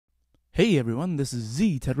Hey everyone, this is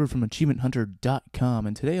ZTedward from AchievementHunter.com,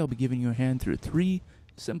 and today I'll be giving you a hand through 3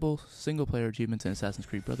 simple single-player achievements in Assassin's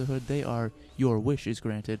Creed Brotherhood. They are Your Wish is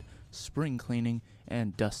Granted, Spring Cleaning,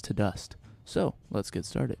 and Dust to Dust. So, let's get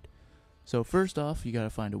started. So first off, you gotta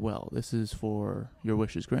find a well. This is for Your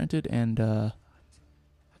Wish is Granted, and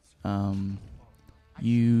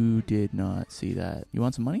you did not see that. You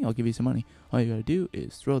want some money? I'll give you some money. All you gotta do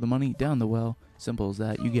is throw the money down the well. Simple as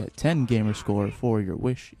that. You get 10 gamer score for Your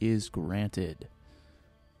Wish is Granted.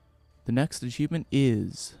 The next achievement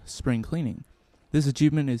is Spring Cleaning. This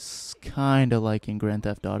achievement is kinda like in Grand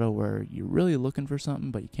Theft Auto, where you're really looking for something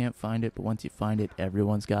but you can't find it, but once you find it,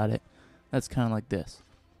 everyone's got it. That's kinda like this.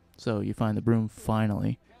 So you find the broom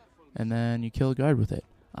finally, and then you kill a guard with it.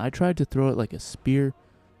 I tried to throw it like a spear.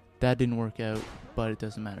 That didn't work out, but it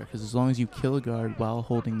doesn't matter, because as long as you kill a guard while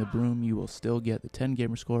holding the broom, you will still get the 10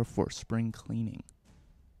 gamer score for Spring Cleaning.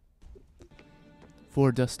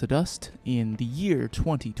 For Dust to Dust, in the year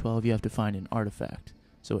 2012, you have to find an artifact.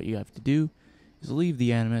 So what you have to do is leave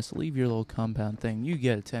the Animus, leave your little compound thing. You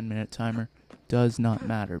get a 10-minute timer. Does not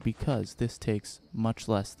matter, because this takes much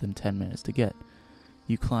less than 10 minutes to get.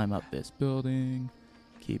 You climb up this building.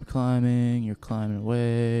 Keep climbing, you're climbing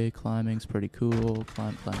away, climbing's pretty cool,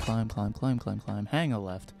 climb, hang a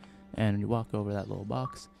left, and you walk over that little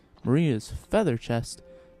box. Maria's feather chest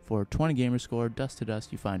for 20 gamer score, Dust to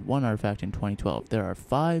Dust, you find 1 artifact in 2012. There are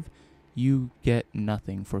 5, you get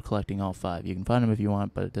nothing for collecting all 5. You can find them if you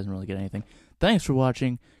want, but it doesn't really get anything. Thanks for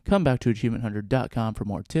watching, come back to AchievementHunter.com for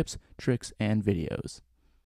more tips, tricks, and videos.